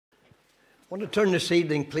I want to turn this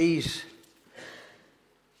evening, please,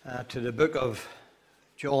 to the book of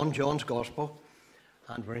John, John's Gospel,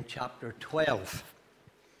 and we're in chapter 12.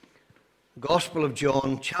 Gospel of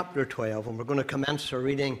John, chapter 12, and we're going to commence our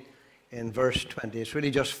reading in verse 20. It's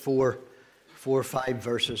really just four or five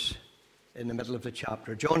verses in the middle of the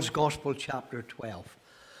chapter. John's Gospel, chapter 12.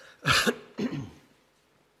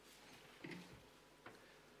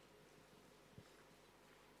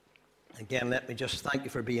 Again, let me just thank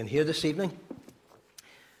you for being here this evening.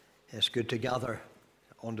 It's good to gather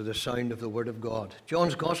under the sound of the Word of God.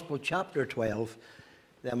 John's Gospel, chapter 12,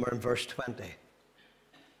 then we're in verse 20.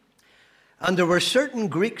 And there were certain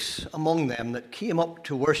Greeks among them that came up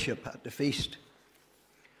to worship at the feast.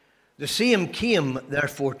 The same came,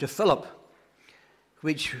 therefore, to Philip,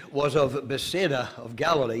 which was of Bethsaida of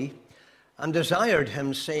Galilee, and desired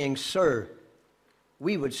him, saying, Sir,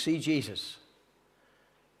 we would see Jesus.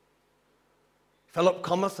 Philip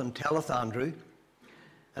cometh and telleth Andrew,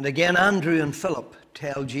 and again Andrew and Philip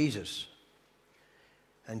tell Jesus.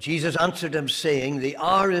 And Jesus answered him, saying, The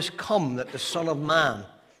hour is come that the Son of Man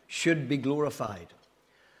should be glorified.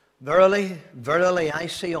 Verily, verily, I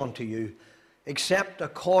say unto you, except a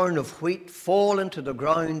corn of wheat fall into the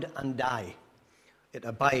ground and die, it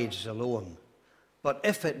abides alone. But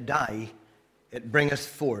if it die, it bringeth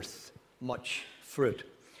forth much fruit.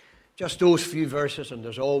 Just those few verses, and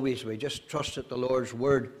as always, we just trust that the Lord's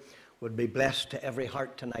word would be blessed to every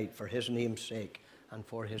heart tonight for his name's sake and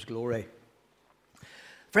for his glory.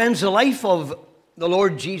 Friends, the life of the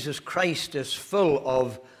Lord Jesus Christ is full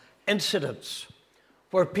of incidents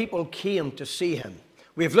where people came to see him.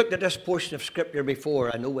 We've looked at this portion of Scripture before,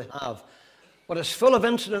 I know we have. But it's full of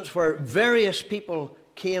incidents where various people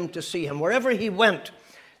came to see him. Wherever he went,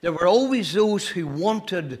 there were always those who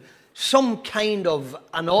wanted some kind of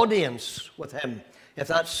an audience with him, if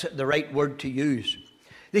that's the right word to use.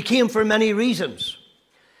 They came for many reasons.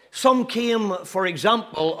 Some came, for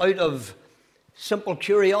example, out of simple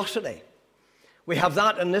curiosity. We have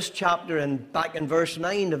that in this chapter and back in verse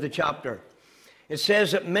 9 of the chapter. It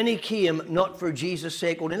says that many came not for Jesus'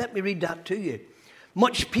 sake only. Let me read that to you.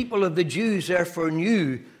 Much people of the Jews therefore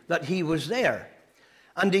knew that he was there.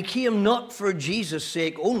 And they came not for Jesus'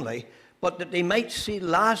 sake only, but that they might see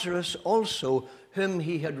Lazarus also, whom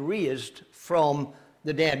he had raised from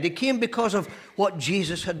the dead. They came because of what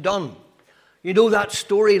Jesus had done. You know that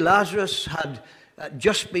story, Lazarus had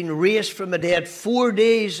just been raised from the dead, 4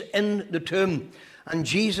 days in the tomb, and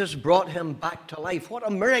Jesus brought him back to life. What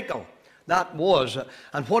a miracle that was,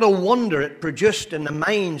 and what a wonder it produced in the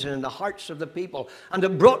minds and in the hearts of the people. And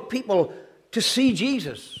it brought people to see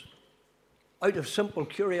Jesus out of simple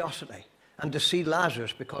curiosity, and to see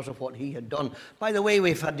Lazarus because of what he had done. By the way,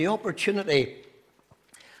 we've had the opportunity,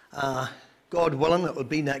 God willing, it will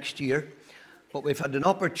be next year, but we've had an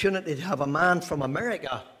opportunity to have a man from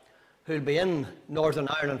America who'll be in Northern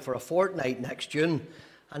Ireland for a fortnight next June,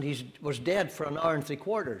 and he was dead for an hour and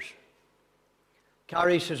 3/4.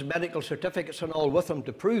 Carries his medical certificates and all with him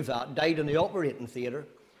to prove that. Died in the operating theatre,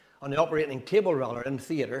 on the operating table rather, in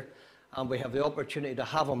theatre, and we have the opportunity to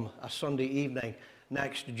have him a Sunday evening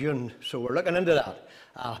next June. So we're looking into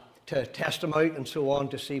that to test him out and so on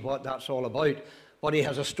to see what that's all about. But he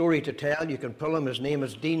has a story to tell. You can pull him. His name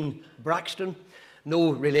is Dean Braxton.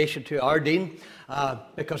 No relation to our Dean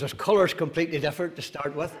because his colour is completely different to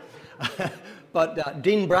start with. But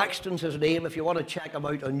Dean Braxton's his name. If you want to check him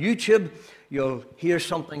out on YouTube, you'll hear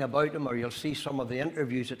something about him, or you'll see some of the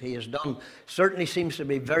interviews that he has done. Certainly seems to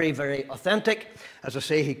be very, very authentic. As I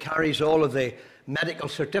say, he carries all of the medical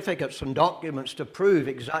certificates and documents to prove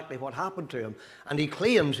exactly what happened to him. And he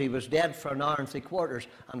claims he was dead for an hour and 3/4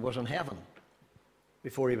 and was in heaven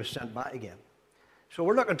before he was sent back again. So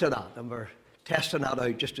we're looking to that, and we're testing that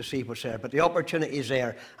out just to see what's there. But the opportunity is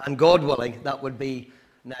there, and God willing, that would be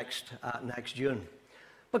next June.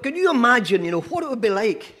 But can you imagine, what it would be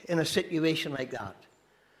like in a situation like that?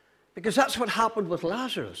 Because that's what happened with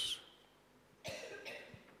Lazarus.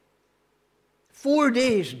 4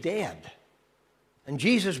 days dead. And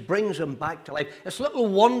Jesus brings him back to life. It's little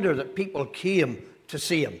wonder that people came to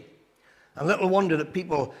see him. And little wonder that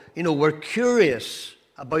people, were curious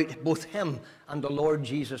about both him and the Lord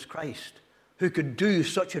Jesus Christ, who could do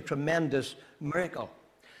such a tremendous miracle.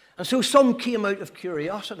 And so some came out of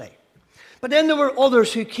curiosity. But then there were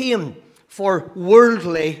others who came for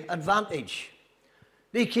worldly advantage.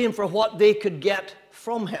 They came for what they could get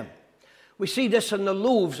from him. We see this in the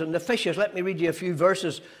loaves and the fishes. Let me read you a few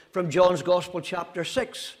verses from John's Gospel, chapter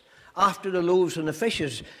 6. After the loaves and the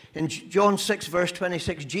fishes, in John 6, verse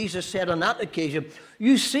 26, Jesus said on that occasion,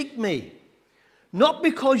 You seek me, not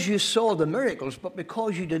because you saw the miracles, but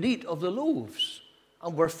because you did eat of the loaves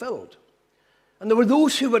and were filled. And there were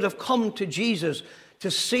those who would have come to Jesus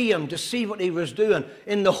to see him, to see what he was doing,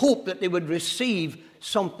 in the hope that they would receive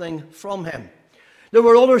something from him. There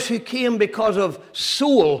were others who came because of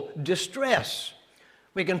soul distress.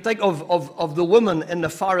 We can think of the woman in the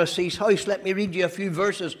Pharisee's house. Let me read you a few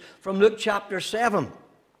verses from Luke chapter 7.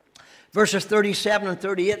 Verses 37 and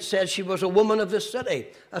 38 says, she was a woman of the city,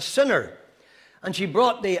 a sinner. And she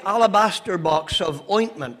brought the alabaster box of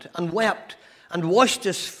ointment and wept and washed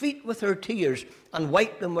his feet with her tears and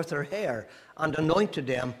wiped them with her hair and anointed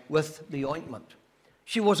them with the ointment.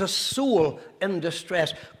 She was a soul in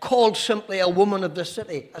distress, called simply a woman of the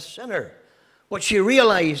city, a sinner. But she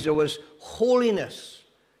realized there was holiness,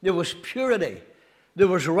 there was purity, there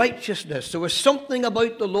was righteousness, there was something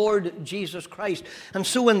about the Lord Jesus Christ. And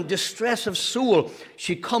so in distress of soul,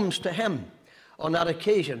 she comes to him on that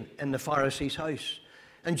occasion in the Pharisee's house.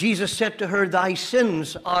 And Jesus said to her, thy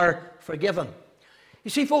sins are forgiven.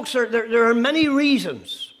 You see, folks, there are many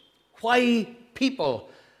reasons why people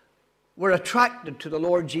were attracted to the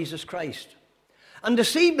Lord Jesus Christ. And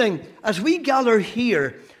this evening, as we gather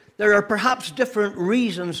here, there are perhaps different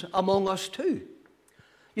reasons among us too.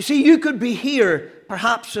 You see, you could be here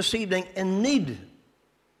perhaps this evening in need.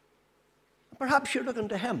 Perhaps you're looking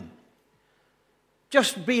to him.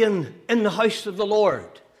 Just being in the house of the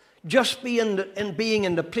Lord. Just being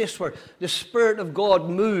in the place where the Spirit of God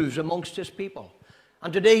moves amongst his people.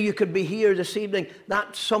 And today you could be here this evening,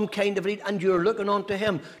 that's some kind of need, and you're looking on to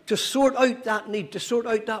him to sort out that need, to sort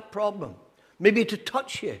out that problem. Maybe to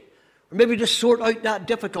touch you, or maybe to sort out that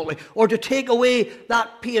difficulty, or to take away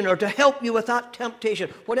that pain, or to help you with that temptation,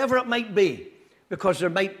 whatever it might be, because there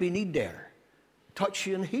might be need there. Touch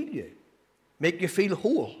you and heal you, make you feel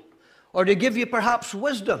whole, or to give you perhaps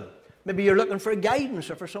wisdom. Maybe you're looking for guidance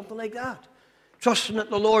or for something like that. Trusting that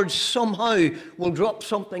the Lord somehow will drop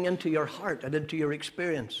something into your heart and into your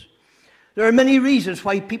experience. There are many reasons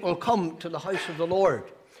why people come to the house of the Lord.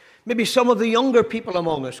 Maybe some of the younger people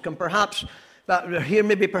among us can perhaps, that are here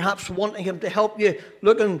maybe perhaps wanting him to help you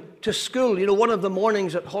looking to school. You know, one of the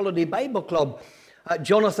mornings at Holiday Bible Club,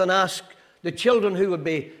 Jonathan asked the children who would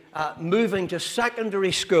be moving to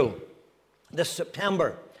secondary school this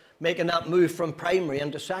September, making that move from primary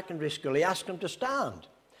into secondary school, he asked them to stand.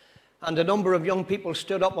 And a number of young people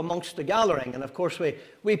stood up amongst the gathering. And of course,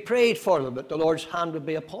 we prayed for them that the Lord's hand would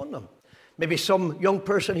be upon them. Maybe some young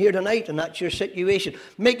person here tonight, and that's your situation,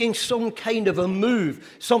 making some kind of a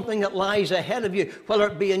move, something that lies ahead of you, whether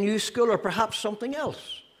it be a new school or perhaps something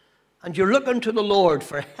else. And you're looking to the Lord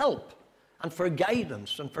for help and for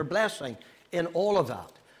guidance and for blessing in all of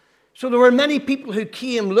that. So there were many people who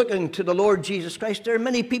came looking to the Lord Jesus Christ. There are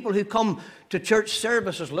many people who come to church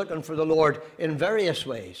services looking for the Lord in various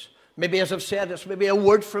ways. Maybe, as I've said, it's maybe a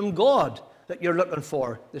word from God that you're looking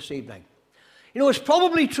for this evening. You know, it's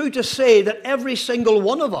probably true to say that every single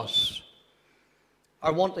one of us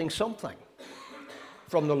are wanting something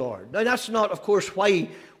from the Lord. Now, that's not, of course, why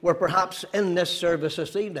we're perhaps in this service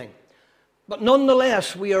this evening. But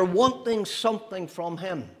nonetheless, we are wanting something from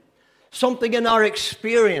him. Something in our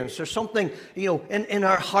experience, or something, you know, in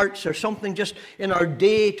our hearts, or something just in our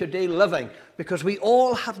day-to-day living. Because we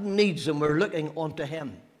all have needs and we're looking unto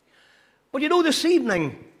him. But you know, this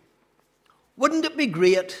evening, wouldn't it be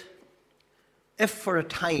great if for a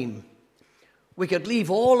time we could leave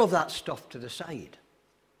all of that stuff to the side?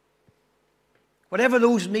 Whatever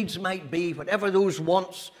those needs might be, whatever those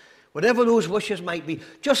wants, whatever those wishes might be,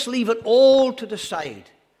 just leave it all to the side.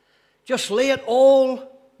 Just lay it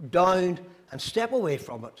all down and step away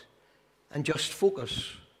from it and just focus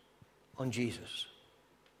on Jesus.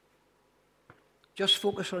 Just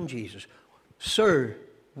focus on Jesus. Sir,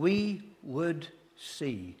 we would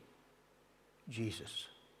see Jesus.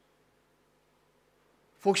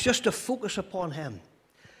 Folks, just to focus upon him.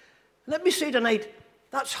 Let me say tonight,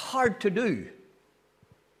 that's hard to do.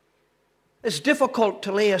 It's difficult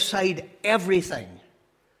to lay aside everything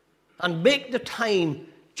and make the time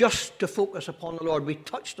just to focus upon the Lord. We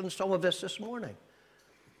touched on some of this morning.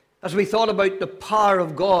 As we thought about the power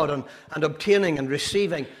of God and obtaining and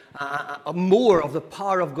receiving more of the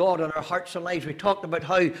power of God in our hearts and lives, we talked about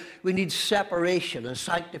how we need separation and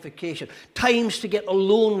sanctification, times to get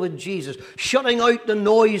alone with Jesus, shutting out the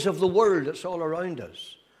noise of the world that's all around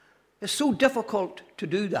us. It's so difficult to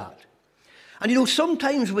do that. And you know,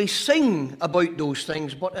 sometimes we sing about those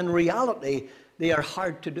things, but in reality, they are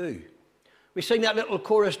hard to do. We sing that little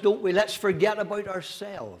chorus, don't we? Let's forget about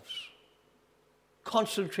ourselves.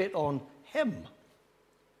 Concentrate on him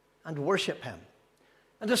and worship him.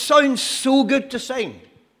 And it sounds so good to sing.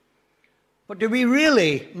 But do we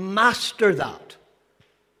really master that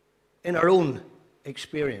in our own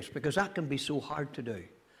experience? Because that can be so hard to do.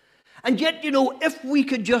 And yet, you know, if we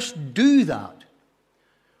could just do that,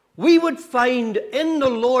 we would find in the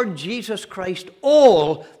Lord Jesus Christ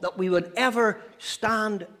all that we would ever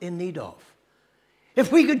stand in need of.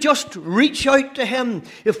 If we could just reach out to him,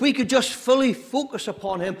 if we could just fully focus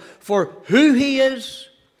upon him for who he is,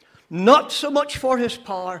 not so much for his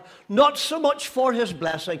power, not so much for his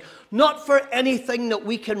blessing, not for anything that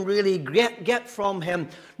we can really get from him,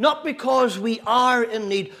 not because we are in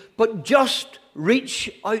need, but just reach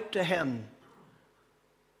out to him.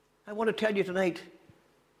 I want to tell you tonight,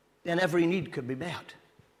 then every need could be met.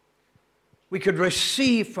 We could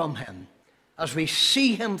receive from him as we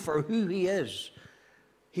see him for who he is.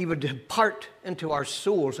 He would impart into our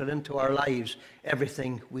souls and into our lives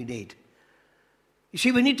everything we need. You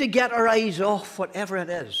see, we need to get our eyes off whatever it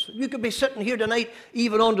is. You could be sitting here tonight,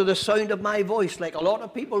 even under the sound of my voice, like a lot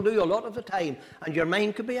of people do a lot of the time, and your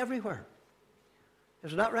mind could be everywhere.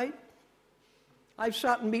 Isn't that right? I've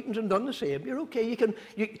sat in meetings and done the same. You're okay.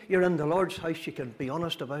 You're in the Lord's house. You can be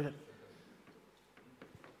honest about it.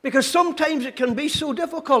 Because sometimes it can be so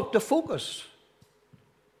difficult to focus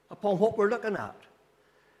upon what we're looking at.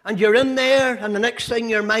 And you're in there, and the next thing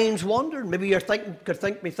your mind's wandering. Maybe you're thinking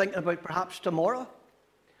about perhaps tomorrow.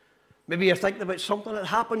 Maybe you're thinking about something that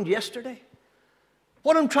happened yesterday.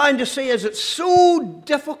 What I'm trying to say is it's so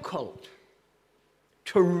difficult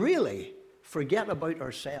to really forget about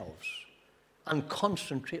ourselves and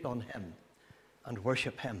concentrate on him and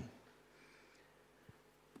worship him.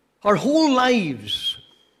 Our whole lives,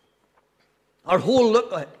 our whole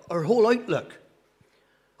outlook,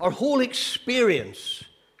 our whole experience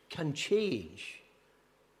can change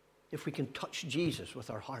if we can touch Jesus with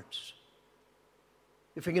our hearts.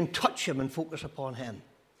 If we can touch him and focus upon him.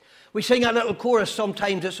 We sing a little chorus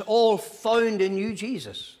sometimes, it's all found in you,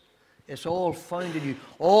 Jesus. It's all found in you.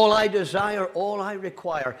 All I desire, all I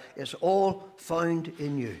require, is all found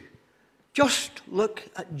in you. Just look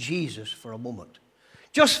at Jesus for a moment.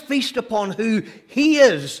 Just feast upon who he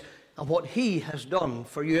is and what he has done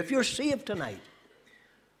for you. If you're saved tonight,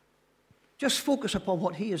 just focus upon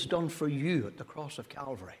what he has done for you at the cross of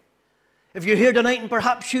Calvary. If you're here tonight and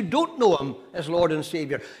perhaps you don't know him as Lord and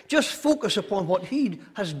Savior, just focus upon what he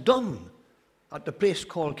has done at the place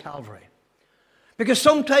called Calvary. Because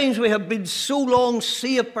sometimes we have been so long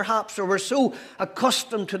saved perhaps, or we're so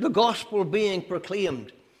accustomed to the gospel being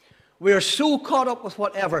proclaimed, we are so caught up with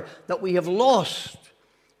whatever that we have lost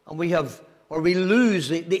and we lose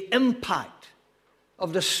the impact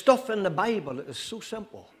of the stuff in the Bible that is so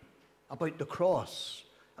simple about the cross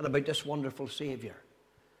and about this wonderful Savior.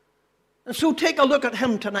 And so take a look at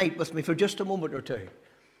him tonight with me for just a moment or two.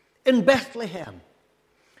 In Bethlehem.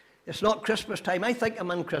 It's not Christmas time. I think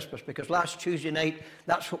I'm in Christmas because last Tuesday night,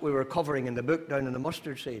 that's what we were covering in the book down in the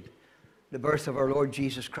mustard seed. The birth of our Lord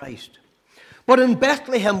Jesus Christ. But in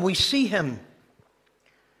Bethlehem, we see him.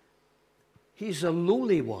 He's the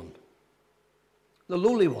lowly one. The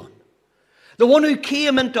lowly one. The one who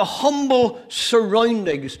came into humble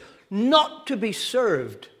surroundings, not to be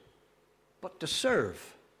served, but to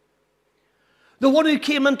serve. The one who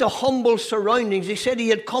came into humble surroundings, he said he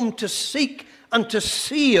had come to seek and to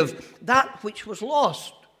save that which was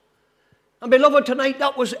lost. And beloved, tonight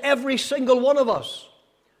that was every single one of us.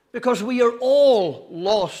 Because we are all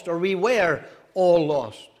lost, or we were all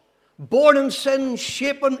lost. Born in sin,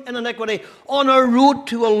 shapen in iniquity, on our road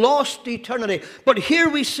to a lost eternity. But here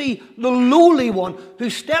we see the lowly one who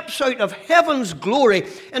steps out of heaven's glory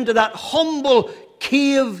into that humble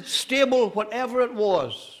cave, stable, whatever it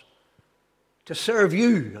was, to serve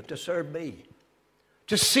you and to serve me,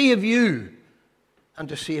 to save you and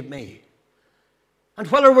to save me. And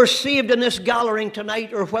whether we're saved in this gathering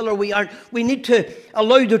tonight or whether we aren't, we need to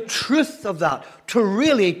allow the truth of that to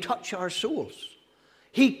really touch our souls.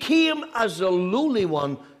 He came as the lowly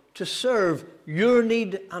one to serve your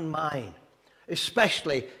need and mine,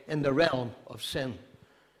 especially in the realm of sin.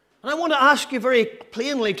 And I want to ask you very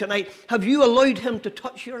plainly tonight, have you allowed him to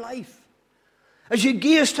touch your life? As you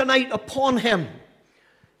gaze tonight upon him,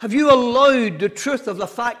 have you allowed the truth of the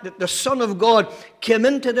fact that the Son of God came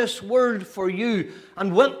into this world for you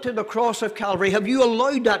and went to the cross of Calvary? Have you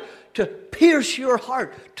allowed that to pierce your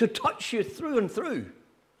heart, to touch you through and through?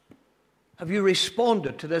 Have you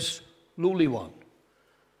responded to this lowly one?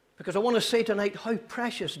 Because I want to say tonight how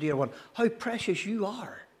precious, dear one, how precious you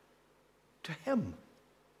are to him.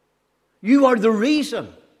 You are the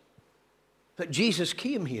reason that Jesus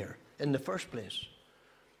came here in the first place.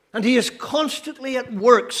 And he is constantly at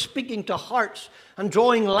work speaking to hearts and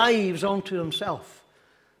drawing lives onto himself.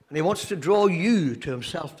 And he wants to draw you to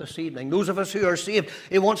himself this evening. Those of us who are saved,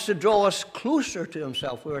 he wants to draw us closer to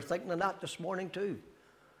himself. We were thinking of that this morning too.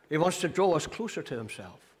 He wants to draw us closer to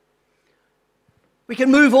himself. We can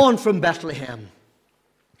move on from Bethlehem.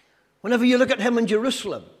 Whenever you look at him in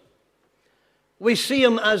Jerusalem, we see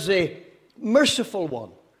him as a merciful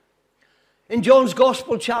one. In John's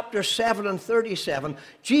Gospel, chapter 7 and 37,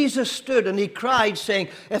 Jesus stood and he cried, saying,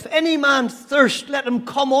 "If any man thirst, let him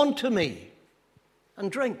come unto me and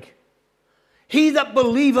drink. He that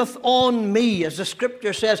believeth on me," as the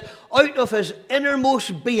scripture says, "out of his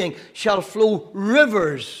innermost being shall flow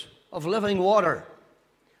rivers of living water.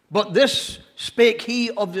 But this spake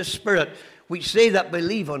he of the Spirit, which they that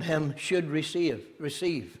believe on him should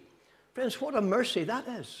receive." Friends, what a mercy that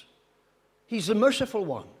is. He's the merciful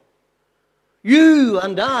one. You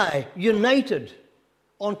and I united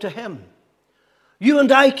unto him. You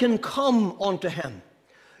and I can come unto him.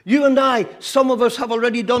 You and I, some of us have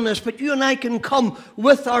already done this, but you and I can come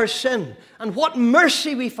with our sin. And what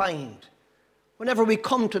mercy we find whenever we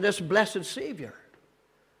come to this blessed Savior.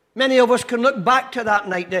 Many of us can look back to that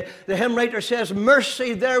night. The hymn writer says,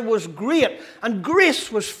 "Mercy there was great, and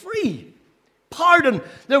grace was free. Pardon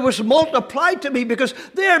there was multiplied to me, because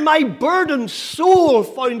there my burdened soul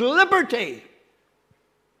found liberty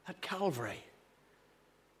at Calvary."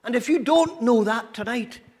 And if you don't know that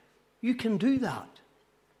tonight, you can do that.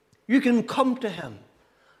 You can come to him.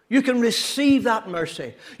 You can receive that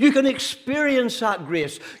mercy. You can experience that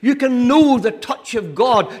grace. You can know the touch of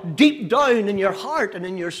God deep down in your heart and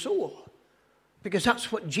in your soul. Because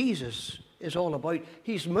that's what Jesus is all about.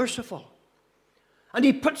 He's merciful. And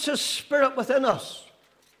he puts his Spirit within us.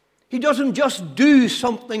 He doesn't just do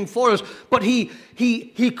something for us, but he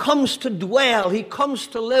comes to dwell. He comes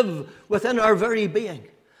to live within our very being.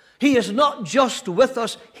 He is not just with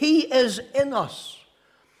us, he is in us.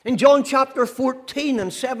 In John chapter 14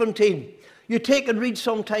 and 17, you take and read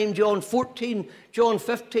sometime John 14, John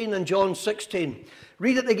 15 and John 16.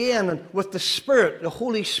 Read it again and with the Spirit, the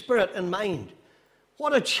Holy Spirit in mind.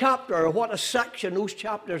 What a chapter or what a section those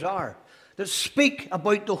chapters are that speak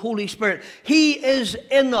about the Holy Spirit. He is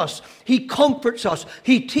in us. He comforts us.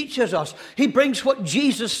 He teaches us. He brings what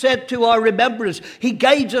Jesus said to our remembrance. He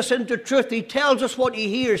guides us into truth. He tells us what he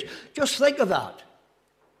hears. Just think of that.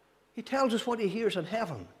 He tells us what he hears in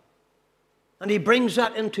heaven. And he brings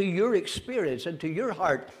that into your experience, into your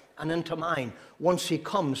heart, and into mine once he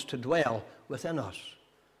comes to dwell within us.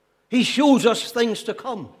 He shows us things to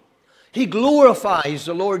come. He glorifies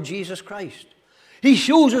the Lord Jesus Christ. He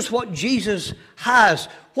shows us what Jesus has,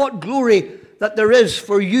 what glory that there is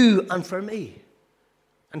for you and for me.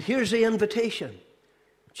 And here's the invitation.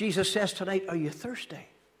 Jesus says tonight, are you thirsty?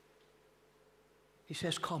 He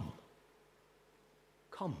says, come.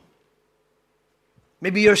 Come.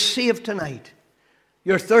 Maybe you're saved tonight.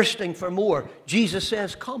 You're thirsting for more. Jesus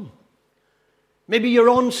says, come. Maybe you're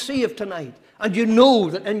unsaved tonight and you know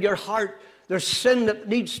that in your heart there's sin that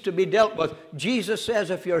needs to be dealt with. Jesus says,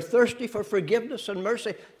 if you're thirsty for forgiveness and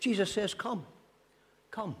mercy, Jesus says, come.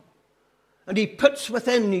 Come. And he puts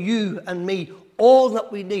within you and me all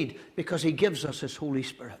that we need because he gives us his Holy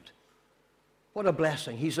Spirit. What a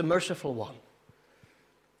blessing. He's a merciful one.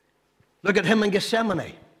 Look at him in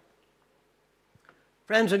Gethsemane.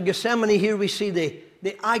 Friends, in Gethsemane here we see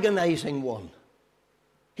the agonizing one.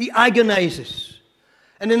 He agonizes.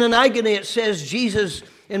 And in an agony it says Jesus,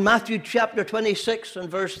 in Matthew chapter 26 and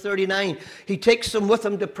verse 39, he takes them with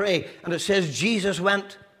him to pray. And it says Jesus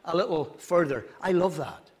went a little further. I love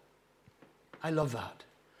that. I love that.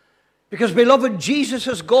 Because, beloved, Jesus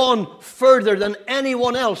has gone further than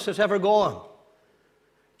anyone else has ever gone.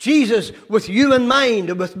 Jesus, with you in mind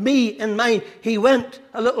and with me in mind, he went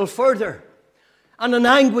a little further. And in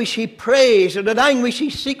anguish he prays, and in anguish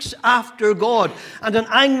he seeks after God, and in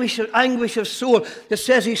anguish of soul, it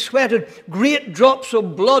says he sweated great drops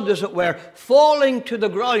of blood, as it were, falling to the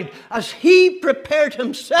ground as he prepared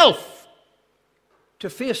himself to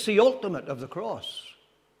face the ultimate of the cross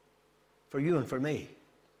for you and for me.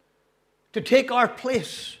 To take our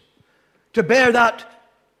place, to bear that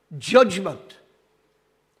judgment,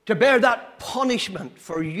 to bear that punishment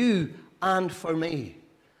for you and for me.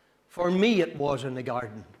 For me it was in the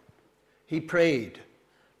garden. He prayed,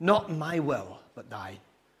 not my will, but thine.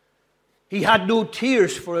 He had no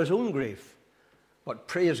tears for his own grief, but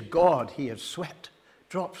praise God, he had sweat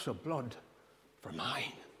drops of blood for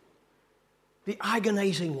mine. The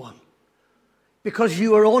agonizing one. Because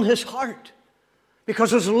you are on his heart.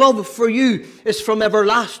 Because his love for you is from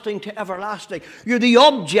everlasting to everlasting. You're the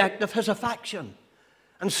object of his affection.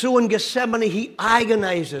 And so in Gethsemane he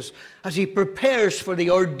agonizes as he prepares for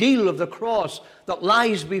the ordeal of the cross that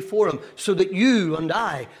lies before him, so that you and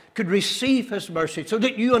I could receive his mercy, so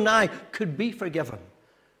that you and I could be forgiven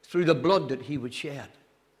through the blood that he would shed.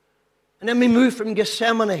 And then we move from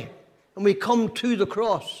Gethsemane and we come to the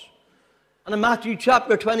cross. And in Matthew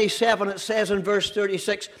chapter 27, it says in verse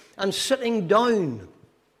 36, and sitting down,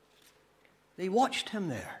 they watched him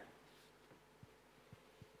there.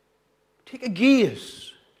 Take a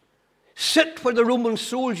gaze. Sit where the Roman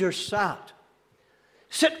soldiers sat.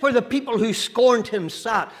 Sit where the people who scorned him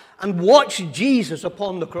sat, and watch Jesus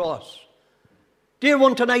upon the cross. Dear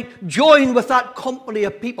one, tonight, join with that company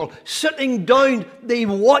of people. Sitting down, they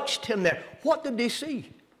watched him there. What did they see?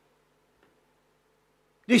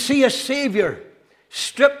 They see a Savior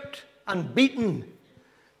stripped and beaten,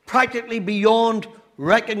 practically beyond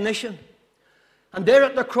recognition. And there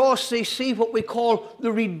at the cross, they see what we call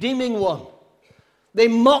the redeeming one. They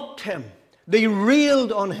mocked him. They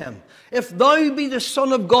railed on him. If thou be the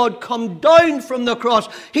Son of God, come down from the cross.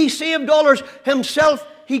 He saved others. Himself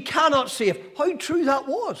he cannot save. How true that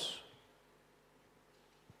was.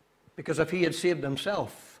 Because if he had saved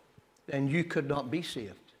himself, then you could not be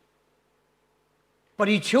saved. But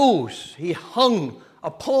he chose. He hung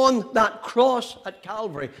upon that cross at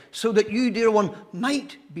Calvary so that you, dear one,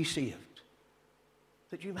 might be saved.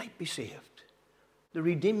 That you might be saved. The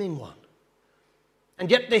redeeming one. And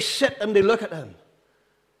yet they sit and they look at him.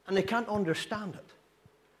 And they can't understand it.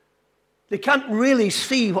 They can't really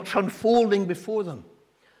see what's unfolding before them.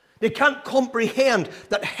 They can't comprehend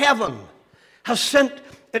that heaven has sent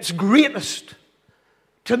its greatest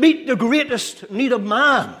to meet the greatest need of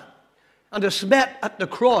man, and has met at the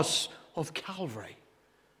cross of Calvary.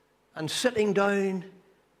 And sitting down,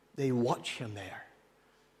 they watch him there.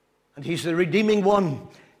 And he's the redeeming one.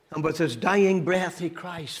 And with his dying breath, he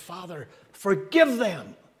cries, Father, forgive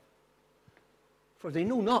them, for they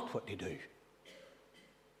know not what they do.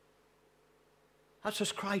 That's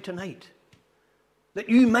his cry tonight. That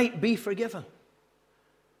you might be forgiven.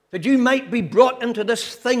 That you might be brought into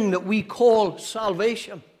this thing that we call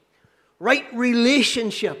salvation. Right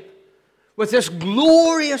relationship with this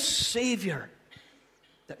glorious Savior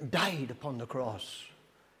that died upon the cross,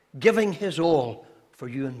 giving his all for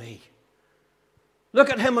you and me. Look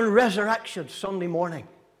at him on resurrection Sunday morning.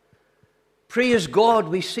 Praise God,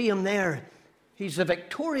 we see him there. He's the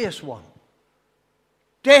victorious one.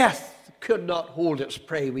 Death could not hold its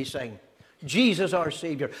prey, we sing. Jesus our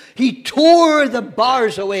Savior. He tore the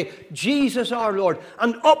bars away. Jesus our Lord.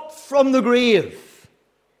 And up from the grave,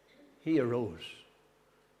 he arose.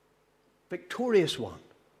 Victorious one.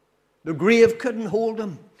 The grave couldn't hold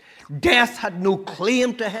him. Death had no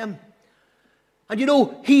claim to him. And you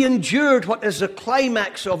know, he endured what is the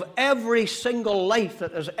climax of every single life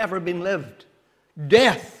that has ever been lived.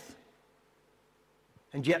 Death.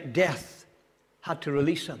 And yet death had to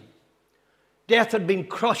release him. Death had been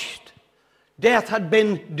crushed. Death had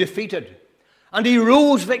been defeated. And he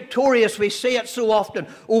rose victorious, we say it so often,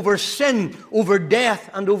 over sin, over death,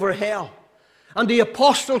 and over hell. And the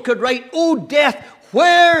apostle could write, O death,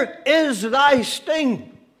 where is thy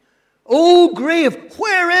sting? O grave,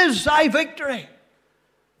 where is thy victory?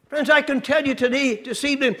 Friends, I can tell you today, this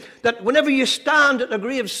evening, that whenever you stand at the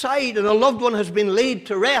graveside and a loved one has been laid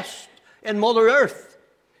to rest in Mother Earth,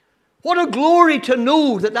 what a glory to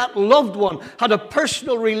know that that loved one had a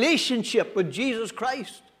personal relationship with Jesus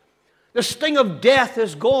Christ. The sting of death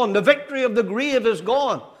is gone. The victory of the grave is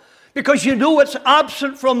gone. Because you know it's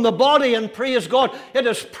absent from the body, and praise God, it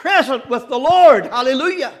is present with the Lord.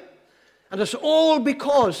 Hallelujah. And it's all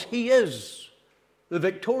because he is the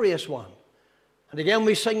victorious one. And again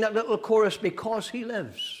we sing that little chorus, because he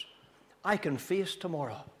lives, I can face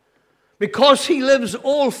tomorrow. Because he lives,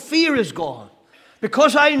 all fear is gone.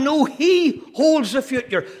 Because I know he holds the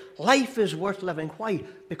future. Life is worth living. Why?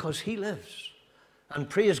 Because he lives. And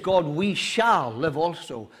praise God, we shall live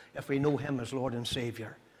also if we know him as Lord and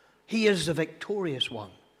Savior. He is the victorious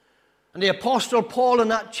one. And the Apostle Paul in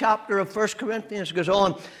that chapter of 1 Corinthians goes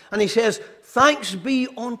on and he says, thanks be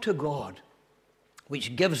unto God,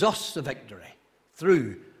 which gives us the victory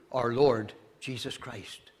through our Lord Jesus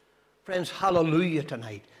Christ. Friends, hallelujah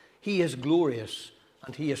tonight. He is glorious.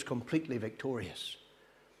 And he is completely victorious.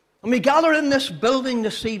 And we gather in this building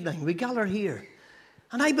this evening. We gather here.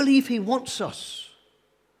 And I believe he wants us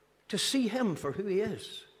to see him for who he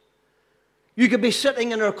is. You could be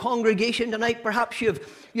sitting in our congregation tonight. Perhaps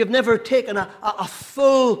you've never taken a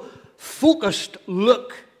full, focused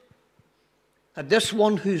look at this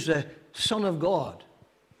one who's the Son of God,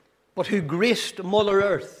 but who graced Mother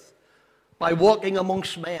Earth by walking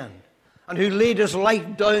amongst men, and who laid his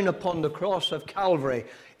life down upon the cross of Calvary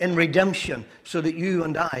in redemption so that you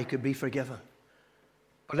and I could be forgiven.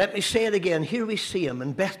 But let me say it again. Here we see him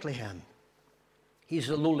in Bethlehem. He's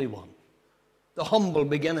the lowly one, the humble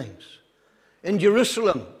beginnings. In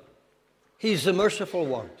Jerusalem, he's the merciful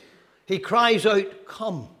one. He cries out,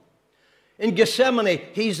 come. In Gethsemane,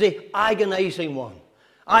 he's the agonizing one,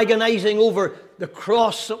 agonizing over the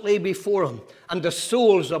cross that lay before him and the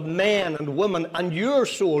souls of men and women and your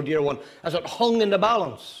soul, dear one, as it hung in the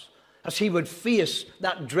balance, as he would face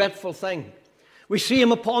that dreadful thing. We see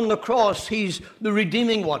him upon the cross. He's the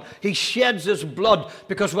redeeming one. He sheds his blood,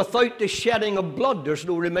 because without the shedding of blood, there's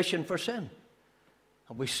no remission for sin.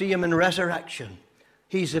 And we see him in resurrection.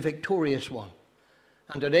 He's the victorious one.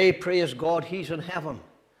 And today, praise God, he's in heaven.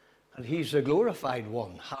 And he's the glorified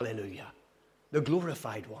one. Hallelujah. The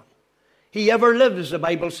glorified one. He ever lives, the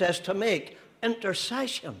Bible says, to make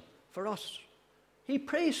intercession for us. He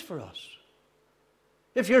prays for us.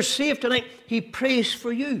 If you're saved tonight, he prays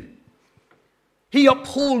for you. He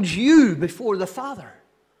upholds you before the Father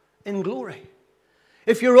in glory.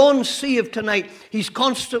 If you're unsaved tonight, he's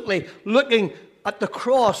constantly looking at the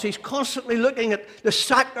cross. He's constantly looking at the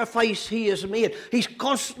sacrifice he has made. He's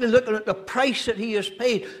constantly looking at the price that he has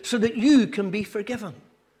paid so that you can be forgiven.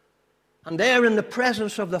 And there in the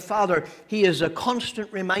presence of the Father, he is a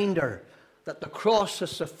constant reminder that the cross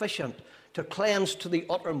is sufficient to cleanse to the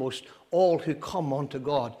uttermost all who come unto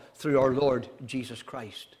God through our Lord Jesus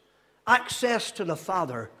Christ. Access to the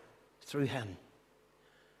Father through him.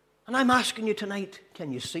 And I'm asking you tonight,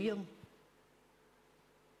 can you see him?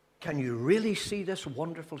 Can you really see this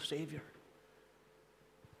wonderful Savior?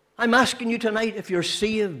 I'm asking you tonight, if you're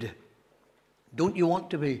saved, don't you want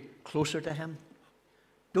to be closer to him?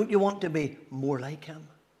 Don't you want to be more like him?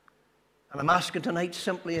 And I'm asking tonight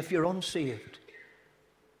simply, if you're unsaved,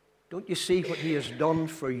 don't you see what he has done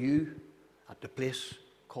for you at the place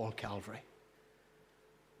called Calvary?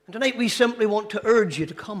 And tonight we simply want to urge you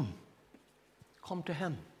to come. Come to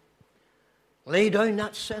him. Lay down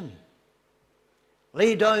that sin.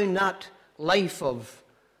 Lay down that life of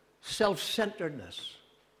self-centeredness.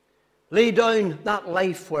 Lay down that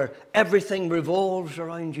life where everything revolves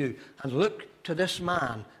around you and look to this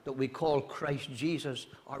man that we call Christ Jesus,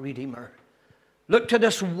 our Redeemer. Look to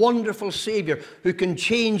this wonderful Savior who can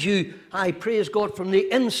change you, I praise God, from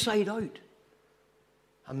the inside out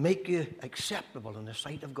and make you acceptable in the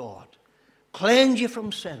sight of God. Cleanse you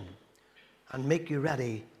from sin and make you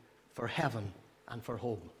ready for heaven and for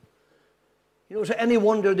home. You know, is it any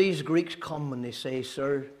wonder these Greeks come and they say,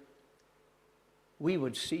 "Sir, we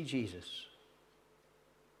would see Jesus."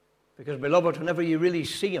 Because, beloved, whenever you really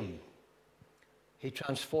see him, he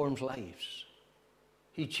transforms lives.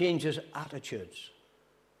 He changes attitudes.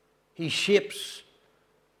 He shapes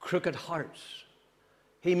crooked hearts.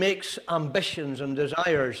 He makes ambitions and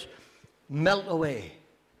desires melt away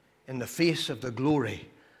in the face of the glory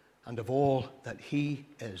and of all that he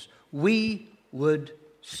is. We would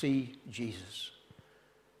see Jesus.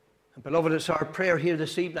 And beloved, it's our prayer here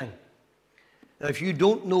this evening that if you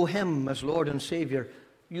don't know him as Lord and Savior,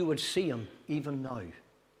 you would see him even now.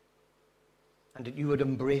 And that you would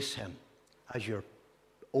embrace him as your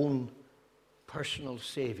own personal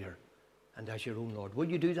Savior and as your own Lord. Will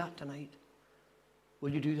you do that tonight?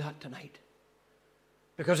 Will you do that tonight?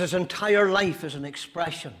 Because his entire life is an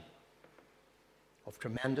expression of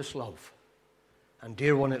tremendous love. And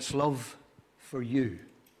dear one, it's love for you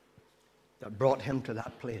that brought him to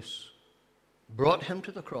that place, brought him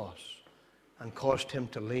to the cross, and caused him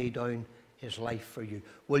to lay down his life for you.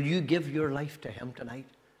 Will you give your life to him tonight?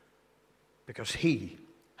 Because he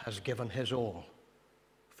has given his all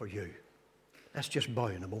for you. Let's just bow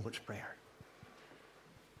in a moment's prayer.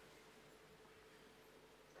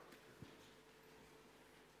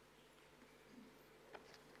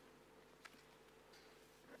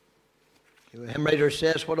 The hymn writer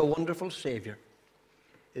says, "What a wonderful Savior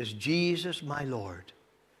is Jesus my Lord.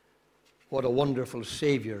 What a wonderful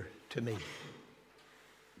Savior to me."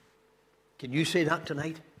 Can you say that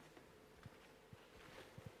tonight?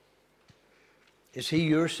 Is he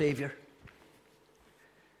your Savior?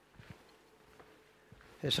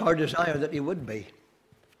 It's our desire that he would be.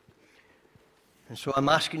 And so I'm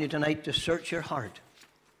asking you tonight to search your heart.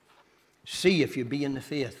 See if you be in the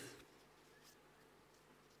faith.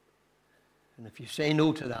 And if you say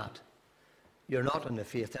no to that, you're not in the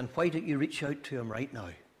faith, then why don't you reach out to him right now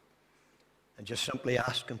and just simply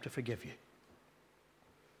ask him to forgive you?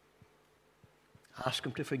 Ask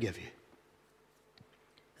him to forgive you,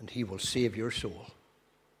 and he will save your soul.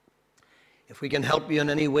 If we can help you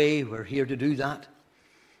in any way, we're here to do that.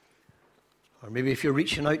 Or maybe if you're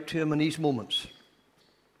reaching out to him in these moments,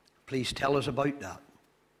 please tell us about that.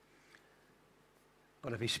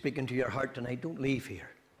 But if he's speaking to your heart tonight, don't leave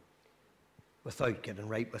here without getting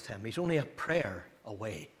right with him. He's only a prayer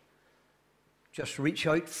away. Just reach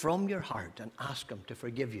out from your heart and ask him to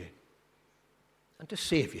forgive you and to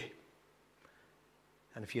save you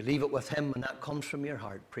And if you leave it with him and that comes from your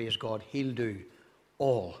heart, praise God, he'll do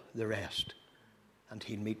all the rest. And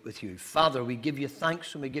he'll meet with you. Father, we give you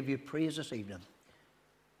thanks and we give you praise this evening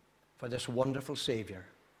for this wonderful Savior.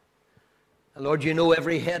 And Lord, you know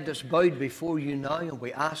every head that's bowed before you now, and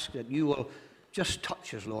we ask that you will just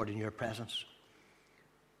touch us, Lord, in your presence.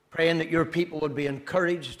 Praying that your people would be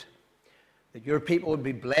encouraged, that your people would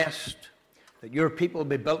be blessed, that your people would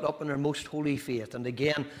be built up in their most holy faith. And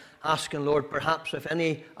again, asking, Lord, perhaps if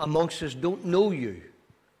any amongst us don't know you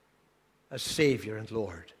as Savior and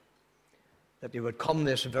Lord, that they would come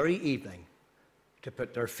this very evening to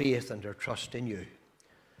put their faith and their trust in you.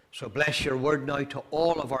 So bless your word now to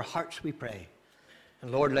all of our hearts, we pray.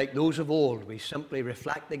 And Lord, like those of old, we simply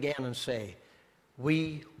reflect again and say,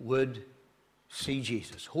 we would see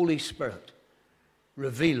Jesus. Holy Spirit,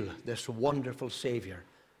 reveal this wonderful Savior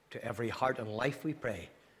to every heart and life, we pray,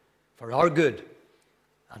 for our good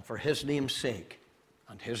and for his name's sake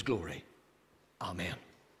and his glory. Amen.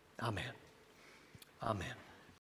 Amen. Amen.